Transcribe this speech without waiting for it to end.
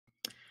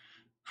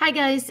Hi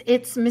guys,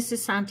 it's Mrs.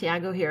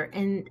 Santiago here,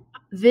 and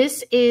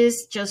this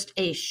is just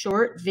a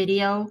short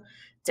video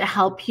to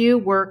help you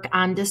work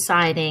on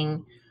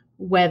deciding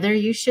whether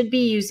you should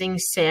be using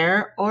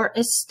ser or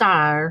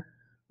estar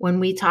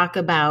when we talk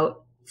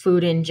about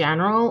food in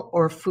general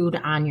or food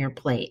on your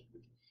plate.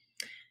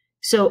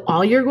 So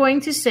all you're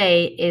going to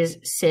say is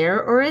ser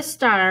or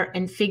estar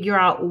and figure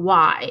out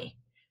why.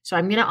 So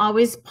I'm going to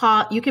always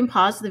pause. You can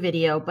pause the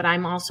video, but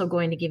I'm also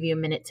going to give you a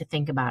minute to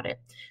think about it.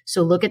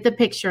 So look at the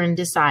picture and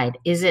decide.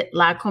 Is it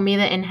la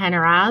comida en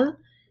general?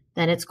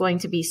 Then it's going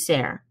to be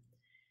ser.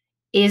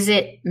 Is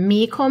it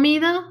mi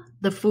comida,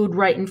 the food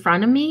right in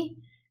front of me?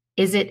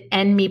 Is it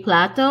en mi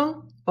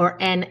plato or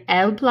en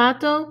el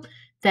plato?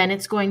 Then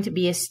it's going to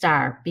be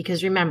estar.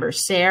 Because remember,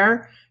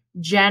 ser,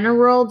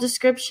 general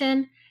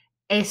description.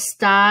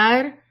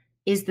 Estar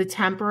is the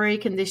temporary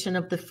condition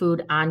of the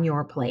food on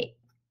your plate.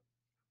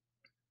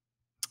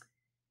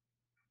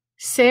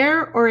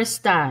 Ser or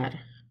estar?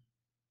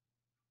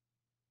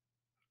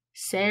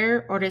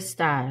 Ser or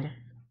estar?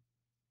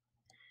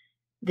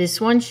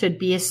 This one should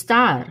be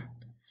estar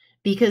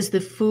because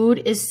the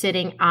food is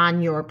sitting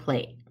on your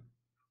plate.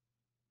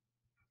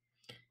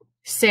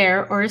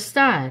 Ser or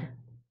estar?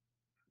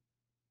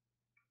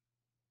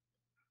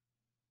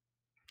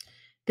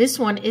 This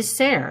one is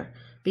ser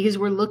because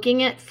we're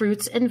looking at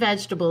fruits and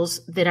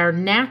vegetables that are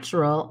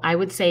natural, I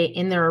would say,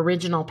 in their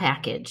original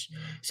package.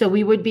 So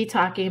we would be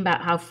talking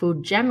about how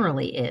food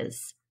generally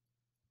is.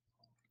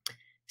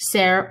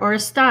 Ser or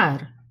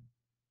estar?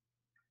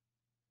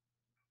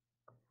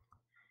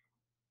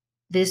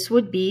 This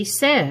would be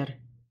ser.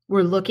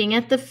 We're looking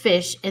at the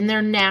fish in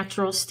their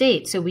natural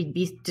state, so we'd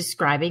be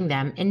describing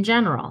them in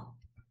general.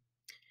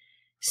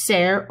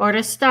 Ser or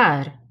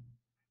estar?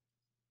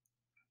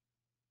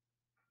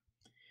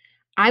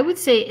 I would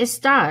say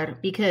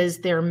estar because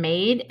they're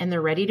made and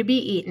they're ready to be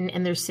eaten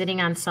and they're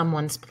sitting on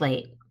someone's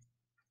plate.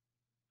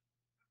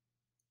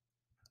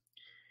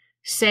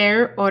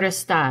 Ser or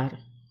estar?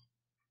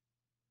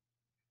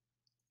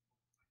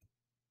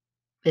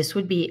 This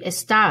would be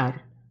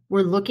estar.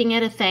 We're looking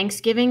at a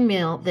Thanksgiving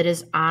meal that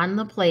is on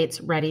the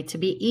plates ready to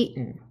be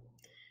eaten.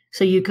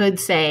 So you could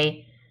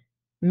say,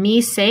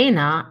 mi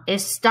cena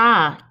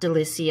está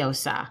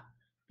deliciosa,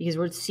 because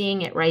we're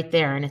seeing it right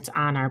there and it's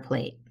on our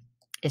plate.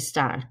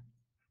 Estar.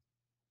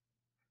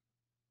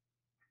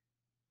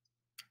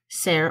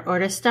 Ser or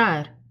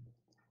estar?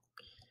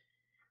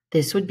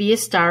 This would be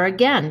estar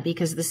again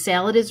because the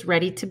salad is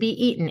ready to be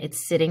eaten.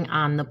 It's sitting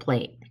on the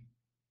plate.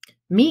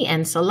 Mi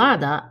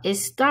ensalada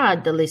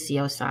está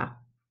deliciosa.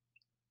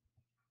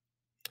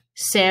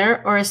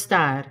 Ser or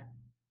estar?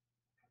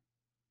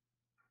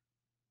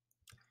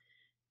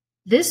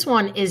 This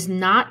one is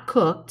not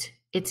cooked.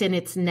 It's in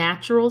its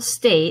natural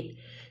state.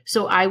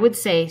 So I would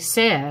say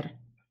ser.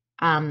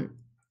 El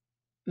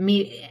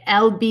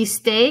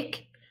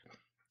bistec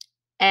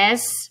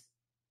es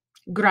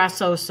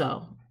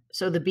grasoso.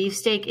 So the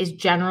beefsteak is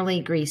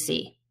generally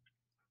greasy.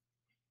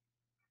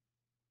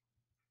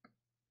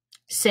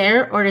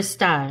 Ser or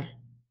estar?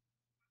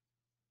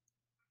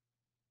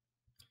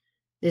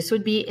 This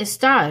would be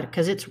estar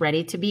because it's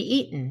ready to be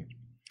eaten.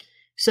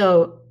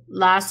 So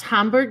las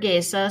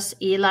hamburguesas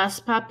y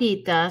las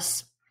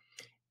papitas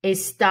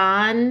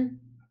están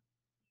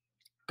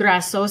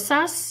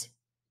grasosas,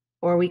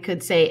 or we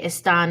could say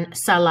están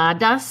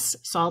saladas,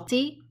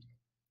 salty.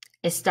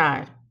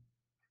 Estar.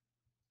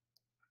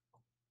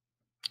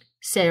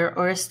 Ser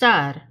or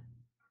estar?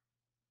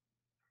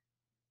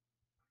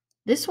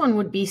 This one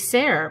would be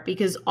ser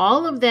because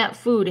all of that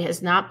food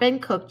has not been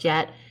cooked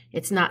yet.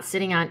 It's not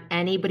sitting on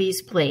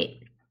anybody's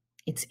plate.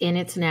 It's in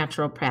its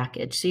natural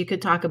package. So you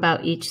could talk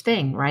about each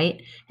thing,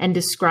 right? And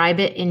describe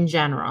it in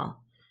general.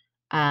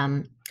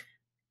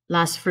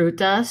 Las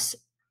frutas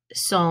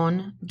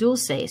son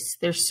dulces.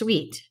 They're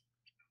sweet.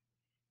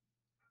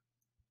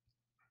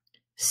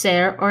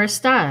 Ser or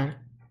estar?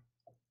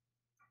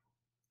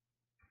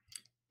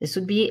 This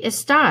would be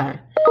estar.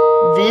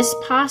 This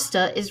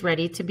pasta is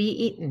ready to be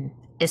eaten.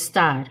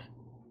 Estar.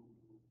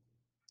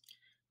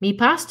 Mi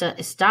pasta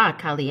está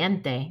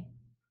caliente.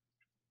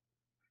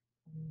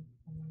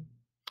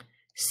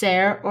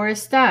 Ser or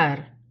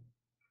estar?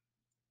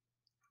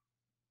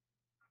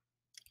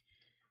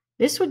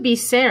 This would be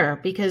ser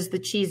because the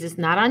cheese is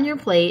not on your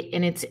plate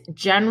and it's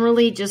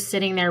generally just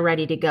sitting there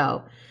ready to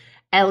go.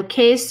 El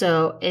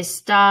queso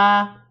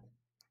está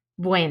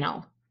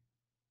bueno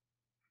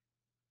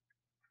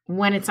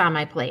when it's on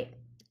my plate.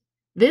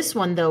 This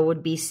one, though,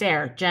 would be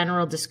ser,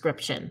 general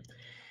description.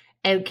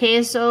 El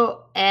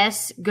queso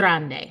es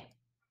grande.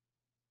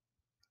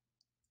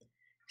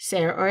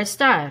 Ser or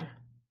estar?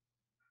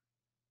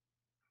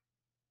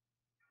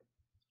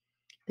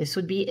 This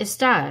would be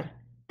estar.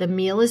 The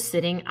meal is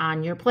sitting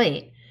on your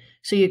plate.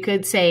 So you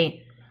could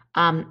say,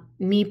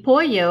 mi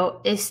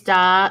pollo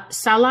está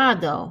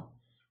salado.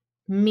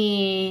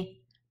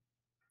 Mi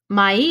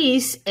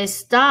maíz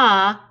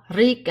está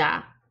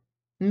rica.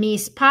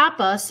 Mis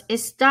papas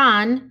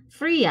están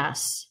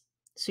frías.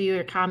 So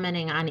you're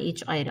commenting on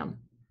each item.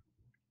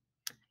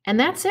 And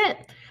that's it.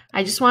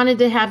 I just wanted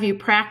to have you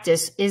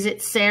practice. Is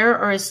it ser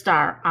or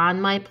estar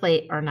on my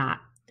plate or not?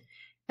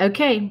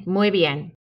 Okay, muy bien.